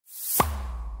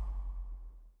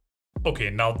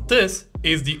Okay, now this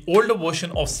is the older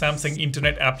version of Samsung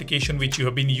Internet application which you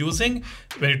have been using.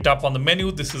 When you tap on the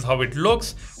menu, this is how it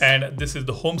looks, and this is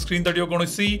the home screen that you're going to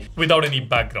see without any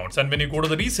backgrounds. And when you go to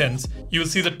the recents, you will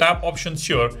see the tab options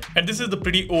here, and this is the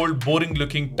pretty old, boring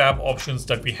looking tab options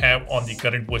that we have on the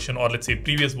current version, or let's say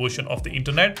previous version of the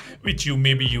internet, which you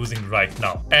may be using right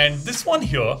now. And this one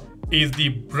here is the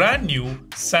brand new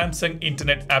Samsung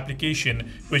Internet application,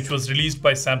 which was released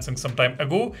by Samsung some time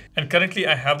ago. And currently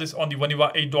I have this on the One UI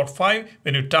 8.5.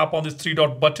 When you tap on this three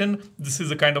dot button, this is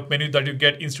the kind of menu that you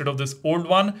get instead of this old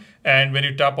one. And when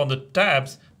you tap on the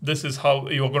tabs, this is how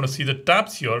you're going to see the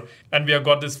tabs here. And we have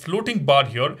got this floating bar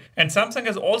here. And Samsung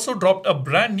has also dropped a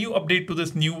brand new update to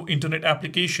this new internet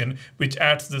application, which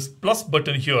adds this plus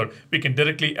button here. We can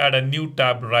directly add a new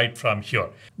tab right from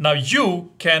here. Now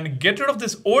you can get rid of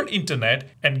this old internet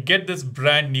and get this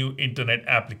brand new internet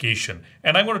application.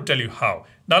 And I'm going to tell you how.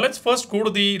 Now let's first go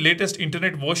to the latest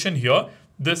internet version here.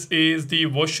 This is the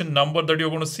version number that you're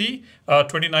going to see,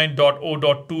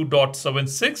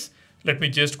 29.0.2.76. Let me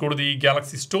just go to the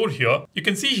Galaxy Store here. You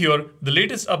can see here, the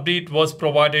latest update was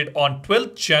provided on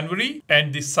 12th January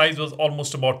and the size was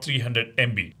almost about 300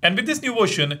 MB. And with this new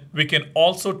version, we can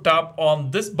also tap on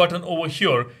this button over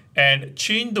here and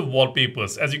change the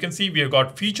wallpapers. As you can see, we have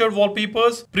got featured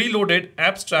wallpapers, preloaded,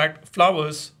 abstract,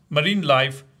 flowers, marine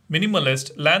life,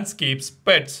 minimalist, landscapes,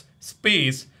 pets,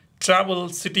 space, travel,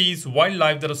 cities,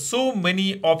 wildlife. There are so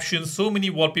many options, so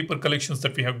many wallpaper collections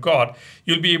that we have got.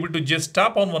 You'll be able to just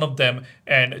tap on one of them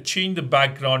and change the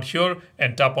background here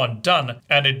and tap on done,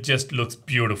 and it just looks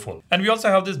beautiful. And we also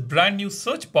have this brand new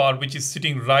search bar which is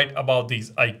sitting right above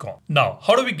these icons. Now,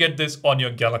 how do we get this on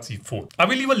your Galaxy phone? I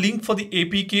will leave a link for the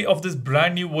APK of this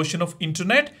brand new version of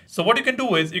internet. So what you can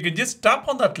do is you can just tap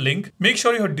on that link, make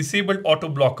sure you have disabled auto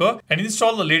blocker, and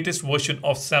install the latest version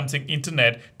of Samsung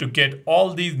Internet to get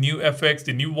all these new effects,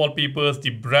 the new wallpapers, the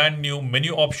brand new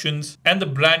menu options, and the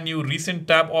brand new recent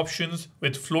tab options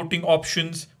with floating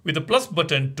options, with a plus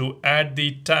button to add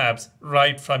the tabs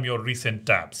right from your recent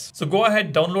tabs. So go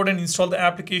ahead, download and install the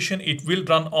application. It will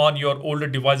run on your older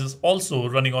devices also,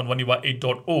 running on One UI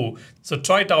 8.0. So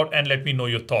try it out and let me know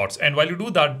your thoughts. And while you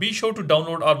do that, be sure to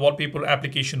download our wallpaper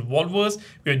application Wallverse.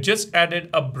 We have just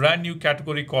added a brand new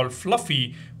category called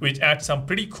Fluffy, which adds some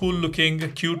pretty cool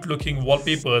looking, cute looking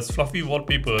wallpapers, fluffy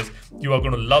wallpapers. You are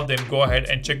going to love them. Go ahead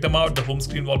and check them out. The home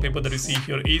screen wallpaper that you see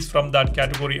here is from that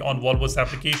category on Wallverse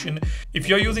application. If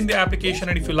you're using the application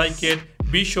and if you like it,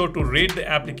 be sure to rate the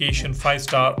application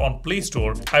 5-star on Play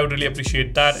Store. I would really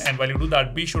appreciate that. And while you do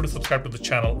that, be sure to subscribe to the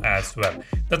channel as well.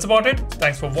 That's about it.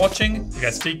 Thanks for watching. You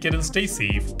guys take care and stay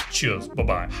safe. Cheers.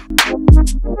 Bye-bye.